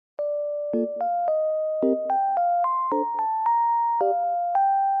Hello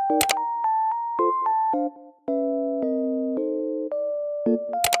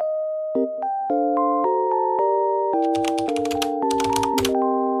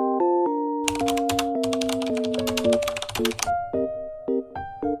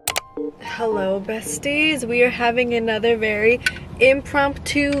besties, we are having another very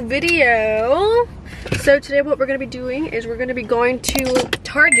impromptu video. So today what we're going to be doing is we're going to be going to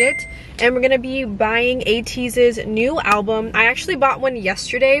Target and we're going to be buying ateez's new album. I actually bought one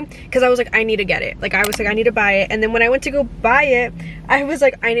yesterday because I was like, I need to get it. Like I was like, I need to buy it. And then when I went to go buy it, I was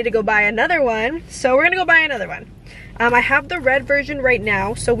like, I need to go buy another one. So we're going to go buy another one. I have the red version right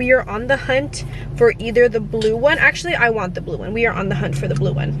now, so we are on the hunt for either the blue one. Actually, I want the blue one. We are on the hunt for the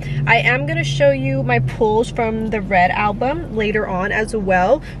blue one. I am going to show you my pulls from the red album later on as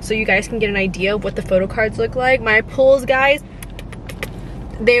well, so you guys can get an idea of what the photo cards look like. My pulls, guys,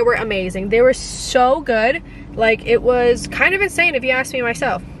 they were amazing. They were so good. Like, it was kind of insane if you ask me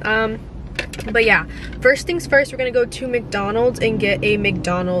myself. But yeah, first things first, we're going to go to McDonald's and get a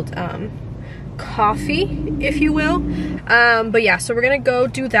McDonald's coffee, if you will. But yeah, so we're gonna go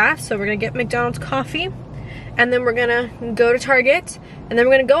do that. So we're gonna get McDonald's coffee and then we're gonna go to Target and then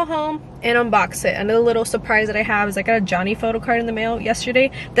we're gonna go home and unbox it. Another little surprise that I have is I got a Johnny photo card in the mail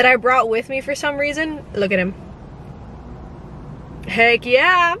yesterday that I brought with me for some reason. Look at him. Heck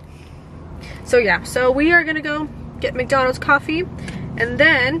yeah. So yeah, so we are gonna go get McDonald's coffee and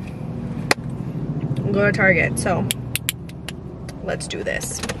then go to Target. So let's do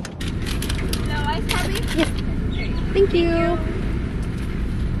this. Iced coffee? Yes. Thank you.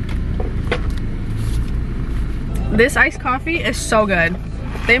 This iced coffee is so good.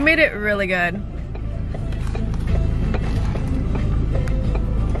 They made it really good.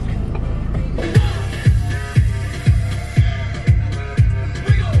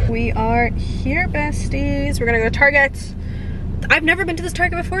 We are here, besties. We're gonna go to Target. I've never been to this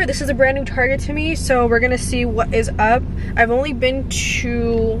Target before. This is a brand new Target to me, so we're gonna see what is up. I've only been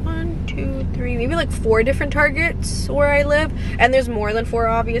to 1, 2, 3, maybe like 4 different Targets where I live, and there's more than 4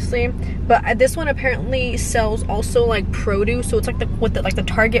 obviously, but this one apparently sells also like produce, so it's like the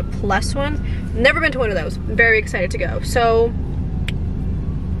Target Plus one. Never been to one of those. I'm very excited to go, so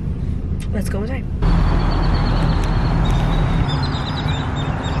let's go inside.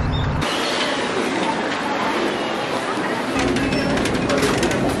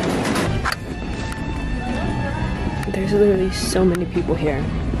 There's literally so many people here.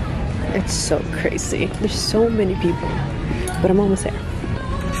 It's so crazy. There's so many people. But I'm almost there.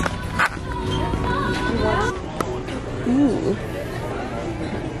 Ooh.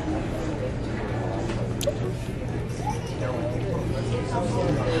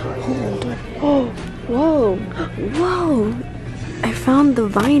 Oh, whoa. Whoa. I found the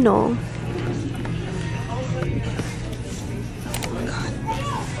vinyl. Oh my god.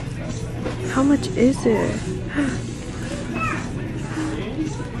 How much is it?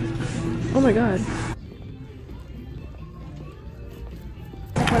 Oh my god.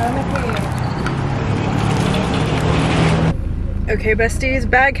 Okay, besties,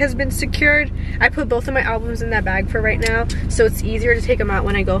 bag has been secured. I put both of my albums in that bag for right now, so it's easier to take them out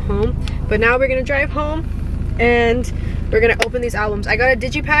when I go home. But now we're gonna drive home and we're gonna open these albums. I got a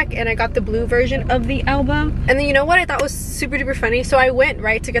digipack and I got the blue version of the album. And then you know what I thought was super duper funny? So I went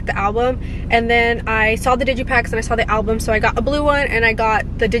right to get the album and then I saw the digipacks and I saw the album, so I got a blue one and I got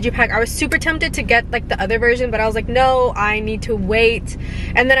the digipack. I was super tempted to get like the other version, but I was like, no, I need to wait.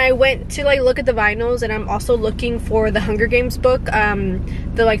 And then I went to like look at the vinyls, and I'm also looking for the Hunger Games book,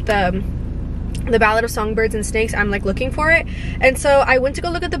 the Ballad of Songbirds and Snakes. I'm like looking for it, and so I went to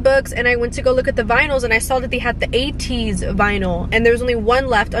go look at the books and I went to go look at the vinyls, and I saw that they had the ateez vinyl and there was only one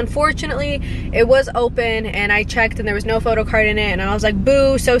left. Unfortunately, it was open and I checked and there was no photo card in it, and I was like,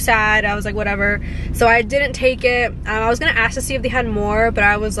 boo, so sad. I was like, whatever, so I didn't take it. I was gonna ask to see if they had more, but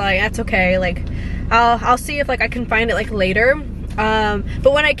I was like, that's okay, like I'll see if like I can find it like later.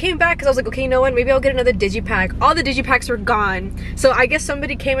 But when I came back, because I was like, okay, you know what, maybe I'll get another digipack. All the digipacks were gone, so I guess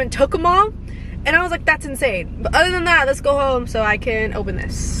somebody came and took them all. And I was like, that's insane. But other than that, let's go home so I can open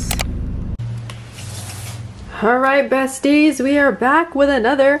this. Alright, besties, we are back with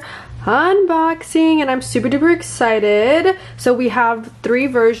another unboxing and I'm super duper excited. So we have 3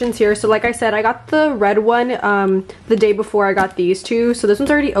 versions here. So like I said, I got the red one the day before I got these two. So this one's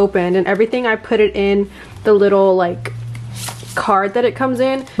already opened and everything. I put it in the little like card that it comes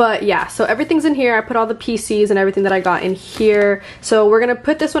in. But yeah, so everything's in here. I put all the PCs and everything that I got in here. So we're gonna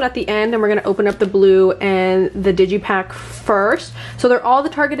put this one at the end, and we're gonna open up the blue and the digipack first. So they're all the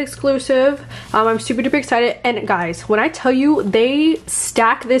Target exclusive. I'm super duper excited. And guys, when I tell you they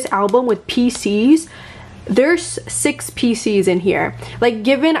stack this album with PCs, there's 6 PCs in here. Like,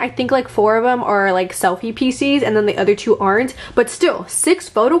 given I think like 4 of them are like selfie PCs and then the other 2 aren't, but still 6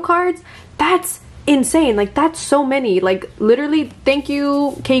 photo cards, that's insane. Like, that's so many. Like, literally, thank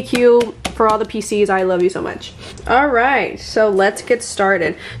you KQ for all the PCs. I love you so much. All right, so let's get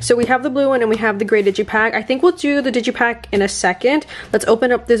started. So we have the blue one and we have the gray digipack. I think we'll do the digipack in a second. Let's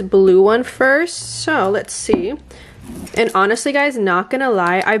open up this blue one first. So let's see. And honestly guys, not gonna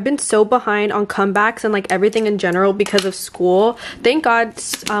lie, I've been so behind on comebacks and like everything in general because of school. Thank God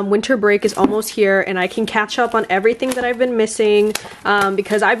winter break is almost here and I can catch up on everything that I've been missing,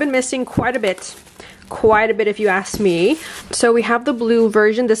 because I've been missing quite a bit if you ask me. So we have the blue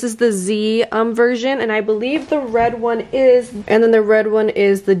version. This is the Z version, and I believe the red one is, and then the red one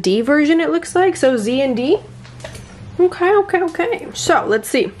is the D version, it looks like. So Z and D. Okay. So let's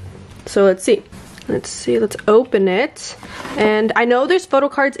see. Let's open it. And I know there's photo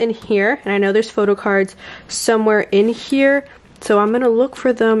cards in here, and I know there's photo cards somewhere in here. So I'm gonna look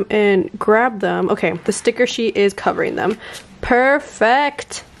for them and grab them. Okay, the sticker sheet is covering them.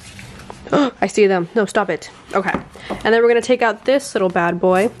 Perfect. Oh, I see them. No, stop it. Okay. And then we're gonna take out this little bad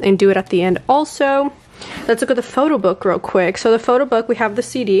boy and do it at the end also. Let's look at the photo book real quick. So the photo book, we have the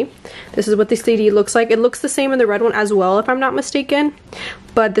CD. This is what the CD looks like. It looks the same in the red one as well, if I'm not mistaken.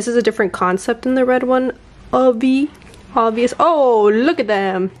 But this is a different concept in the red one. Obvious. Oh, look at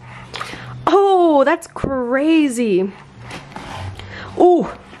them. Oh, that's crazy.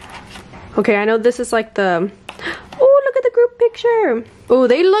 Oh. Okay, I know this is like the... Oh, look at the group picture. Oh,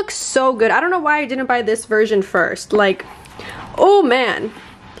 they look so good. I don't know why I didn't buy this version first. Like, oh man.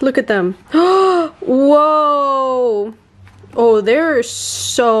 Look at them. Whoa. Oh, they're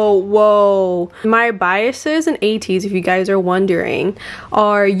so, whoa. My biases and ateez, if you guys are wondering,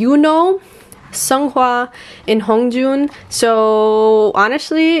 are Yuno, Seonghwa, and Hongjun. So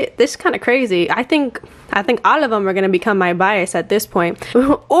honestly, this is kind of crazy. I think all of them are gonna become my bias at this point.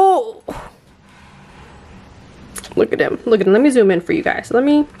 Oh, look at him. Look at him. Let me zoom in for you guys. Let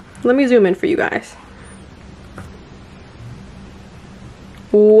me zoom in for you guys.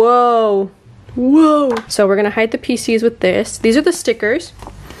 Whoa. So we're gonna hide the PCs with this. These are the stickers.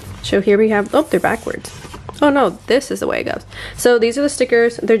 So here we have, oh, they're backwards. Oh no, this is the way it goes. So these are the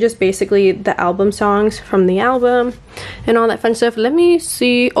stickers. They're just basically the album songs from the album and all that fun stuff. Let me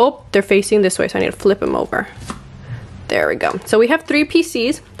see. Oh, they're facing this way, so I need to flip them over. There we go. So we have 3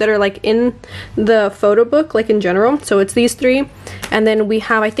 PCs that are like in the photo book, like in general. So it's these 3. And then we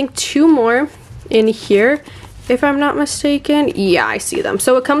have, I think, 2 more in here, if I'm not mistaken. Yeah, I see them.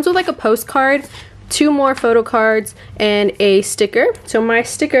 So it comes with like a postcard, 2 more photo cards, and a sticker. So my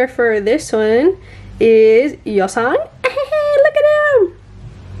sticker for this one is Yosan. Look at him.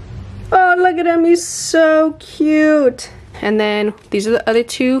 Oh, look at him. He's so cute. And then these are the other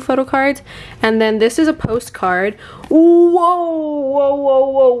 2 photo cards. And then this is a postcard. Whoa.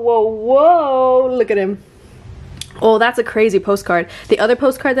 Look at him. Oh, that's a crazy postcard. The other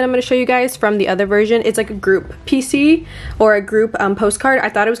postcard that I'm going to show you guys from the other version, it's like a group PC or a group postcard. I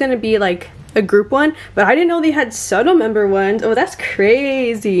thought it was going to be like a group one, but I didn't know they had subtle member ones. Oh, that's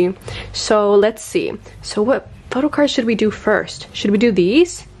crazy. So let's see. So what photo cards should we do first? Should we do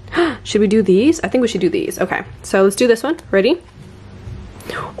these? Should we do these? I think we should do these. Okay, so let's do this one. Ready?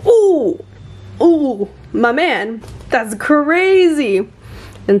 Ooh, my man. That's crazy.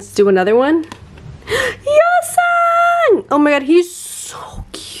 Let's do another one. Yosan! Oh my god, he's so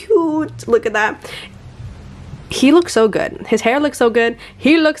cute. Look at that. He looks so good. His hair looks so good.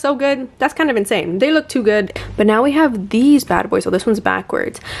 He looks so good. That's kind of insane. They look too good. But now we have these bad boys. So this one's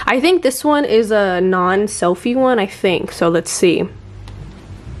backwards. I think this one is a non-selfie one, I think. So let's see.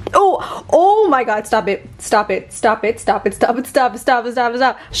 Oh my god, stop it. Stop.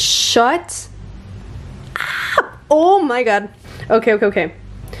 Shut up. Oh my god. Okay.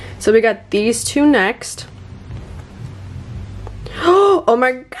 So we got these 2 next. Oh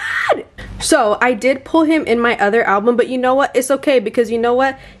my god. So I did pull him in my other album, but you know what? It's okay, because you know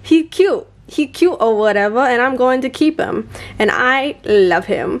what? He cute or whatever, and I'm going to keep him. And I love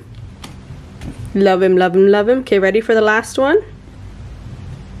him. Love him. Okay, ready for the last one?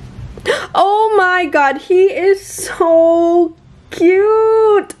 Oh my god, he is so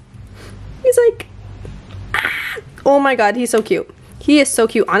cute. He's like, oh my god, he's so cute. He is so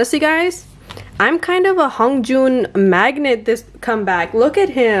cute. Honestly, guys, I'm kind of a Hongjun magnet this comeback. Look at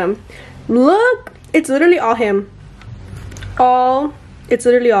him. Look, it's literally all him.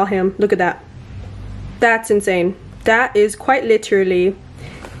 literally all him. Look at that. That's insane. That is quite literally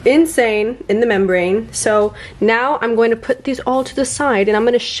insane in the membrane. So now I'm going to put these all to the side and I'm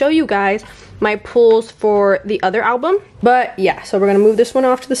going to show you guys my pulls for the other album. But yeah, so we're going to move this one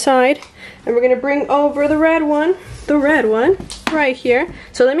off to the side and we're going to bring over the red one right here.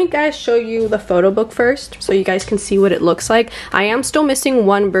 So let me guys show you the photo book first so you guys can see what it looks like. I am still missing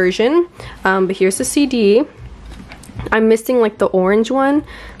one version, but here's the CD. I'm missing like the orange one,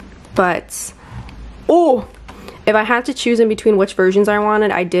 but oh, if I had to choose in between which versions I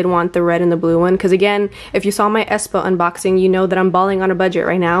wanted, I did want the red and the blue one, because again, if you saw my aespa unboxing, you know that I'm balling on a budget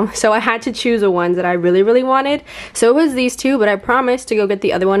right now. So I had to choose the ones that I really wanted. So it was these two, but I promised to go get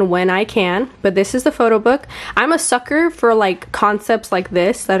the other one when I can. But this is the photo book. I'm a sucker for like concepts like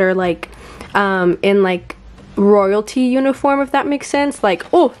this that are like in like royalty uniform, if that makes sense. Like,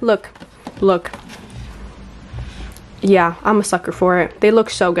 oh, look. Yeah, I'm a sucker for it. They look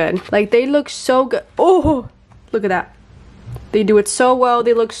so good. Like, they look so good. Oh, look at that. They do it so well.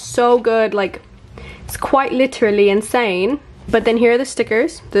 They look so good. Like, it's quite literally insane. But then here are the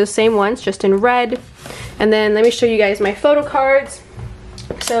stickers. They're the same ones, just in red. And then let me show you guys my photo cards.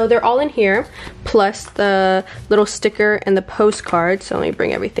 So they're all in here, plus the little sticker and the postcard. So let me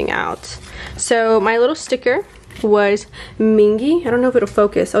bring everything out. So my little sticker was Mingy. I don't know if it'll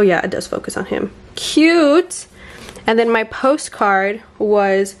focus. Oh yeah, it does focus on him. Cute. And then my postcard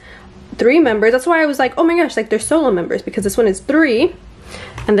was 3 members. That's why I was like, oh my gosh, like they're solo members, because this one is 3.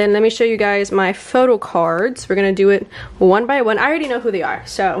 And then let me show you guys my photo cards. We're gonna do it one by one. I already know who they are,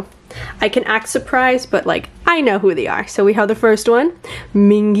 so I can act surprised, but like I know who they are. So we have the first one,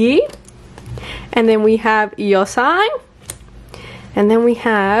 Mingy. And then we have Yosang. And then we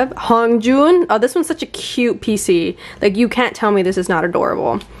have Hongjun. Oh, this one's such a cute PC. Like, you can't tell me this is not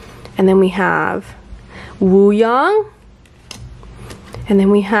adorable. And then we have Wooyoung. And then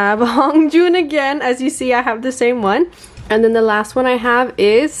we have Hongjun again. As you see, I have the same one. And then the last one I have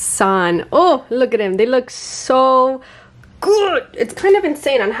is San. Oh, look at him. They look so good. It's kind of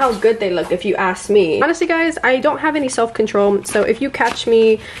insane on how good they look, if you ask me. Honestly, guys, I don't have any self-control. So if you catch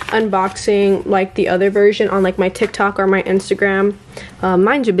me unboxing like the other version on like my TikTok or my Instagram,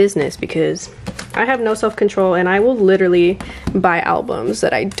 mind your business, because I have no self-control and I will literally buy albums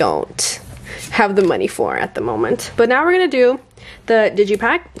that I don't have the money for at the moment. But now we're gonna do the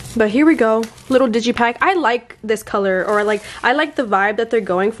digipack. But here we go, little digipack. I like this color, or like I like the vibe that they're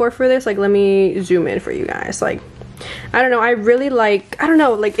going for this. Like, let me zoom in for you guys. Like, I don't know, I really like, I don't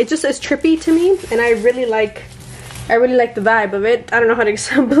know, like it just is trippy to me, and I really like the vibe of it. I don't know how to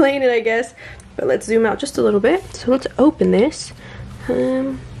explain it, I guess. But let's zoom out just a little bit. So let's open this.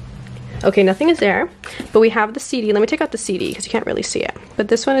 Okay, nothing is there, but we have the CD. Let me take out the CD because you can't really see it. But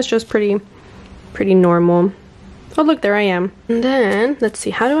this one is just pretty normal. Oh look, there I am. And then let's see,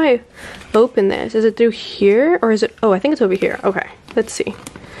 how do I open this? Is it through here, or is it, oh, I think it's over here. Okay, let's see.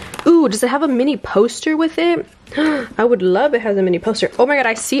 Ooh, does it have a mini poster with it? I would love it has a mini poster. Oh my god,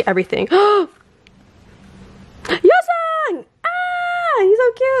 I see everything. Yosang! Ah, he's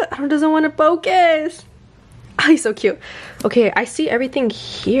so cute. Oh, doesn't want to focus. Oh, he's so cute. Okay, I see everything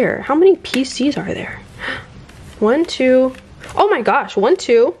here. How many PCs are there? 1, 2. Oh my gosh, 1,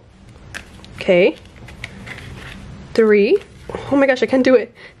 2. Okay. 3. Oh my gosh, I can't do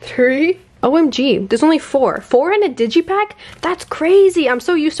it. 3. OMG, there's only 4. 4 in a digipack? That's crazy. I'm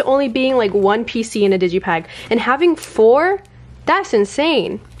so used to only being like 1 PC in a digipack. And having 4? That's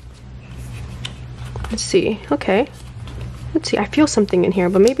insane. Let's see. Okay. Let's see. I feel something in here,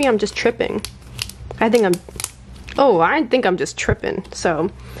 but maybe I'm just tripping. I think I'm just tripping. So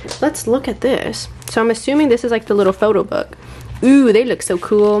let's look at this. So I'm assuming this is like the little photo book. Ooh, they look so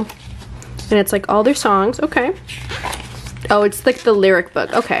cool. And it's like all their songs. Okay. Oh, it's like the lyric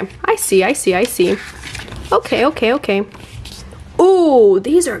book. Okay. I see. Okay. Ooh,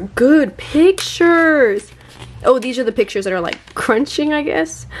 these are good pictures. Oh, these are the pictures that are like crunching, I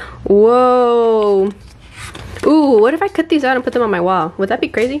guess. Whoa. Ooh, what if I cut these out and put them on my wall? Would that be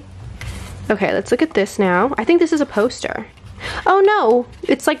crazy? Okay, let's look at this now. I think this is a poster. Oh no,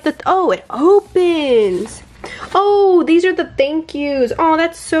 it's like oh, it opens. Oh, these are the thank yous. Oh,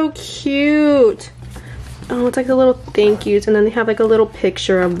 that's so cute. Oh, it's like the little thank yous, and then they have like a little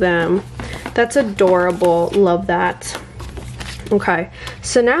picture of them. That's adorable. Love that. Okay,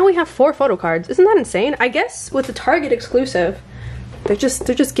 so now we have 4 photo cards. Isn't that insane? I guess with the Target exclusive, they're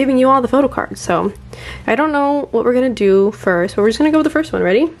just giving you all the photo cards. So I don't know what we're gonna do first, but we're just gonna go with the first one.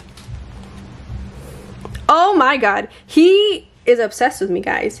 Ready? Oh my god, he is obsessed with me,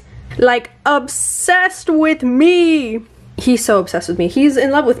 guys. Like, obsessed with me. He's so obsessed with me. He's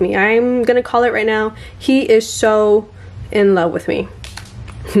in love with me. I'm gonna call it right now. He is so in love with me.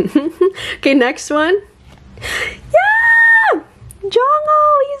 Okay, next one. Yeah!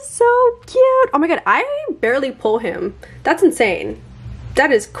 Jongho, he's so cute. Oh my god, I barely pull him. That's insane.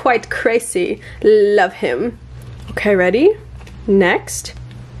 That is quite crazy. Love him. Okay, ready? Next.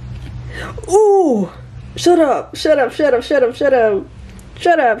 Ooh! Shut up, shut up, shut up, shut up, shut up.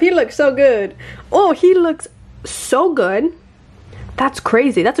 Shut up, he looks so good. Oh, he looks so good. That's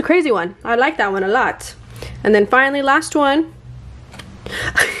crazy. That's a crazy one. I like that one a lot. And then finally, last one.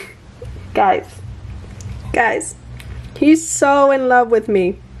 Guys, he's so in love with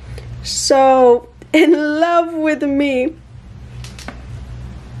me. So in love with me.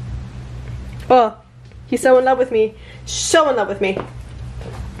 Oh, he's so in love with me. So in love with me.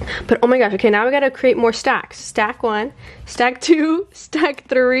 But oh my gosh, okay, now we gotta create more stacks. Stack 1, stack 2, stack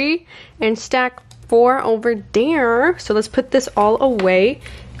 3, and stack 4 over there. So let's put this all away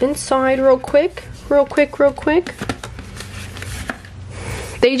inside real quick.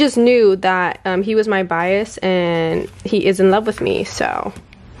 They just knew that he was my bias and he is in love with me, so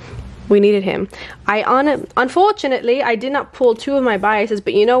we needed him. Unfortunately, I did not pull 2 of my biases,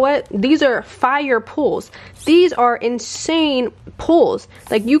 but you know what? These are fire pulls. These are insane pulls.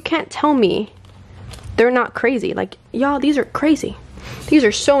 Like, you can't tell me they're not crazy. Like, y'all, these are crazy. These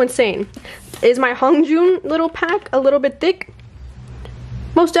are so insane. Is my Hongjoon little pack a little bit thick?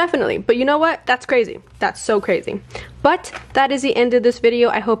 Most definitely. But you know what? That's crazy. That's so crazy. But that is the end of this video.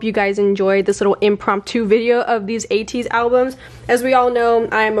 I hope you guys enjoyed this little impromptu video of these ateez albums. As we all know,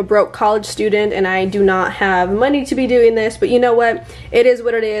 I am a broke college student and I do not have money to be doing this. But you know what? It is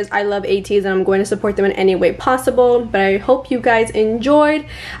what it is. I love ateez and I'm going to support them in any way possible. But I hope you guys enjoyed.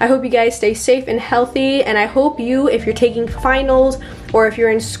 I hope you guys stay safe and healthy. And I hope you, if you're taking finals or if you're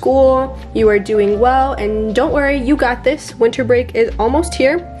in school, you are doing well. And don't worry, you got this. Winter break is almost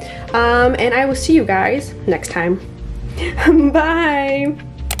here. And I will see you guys next time. Bye.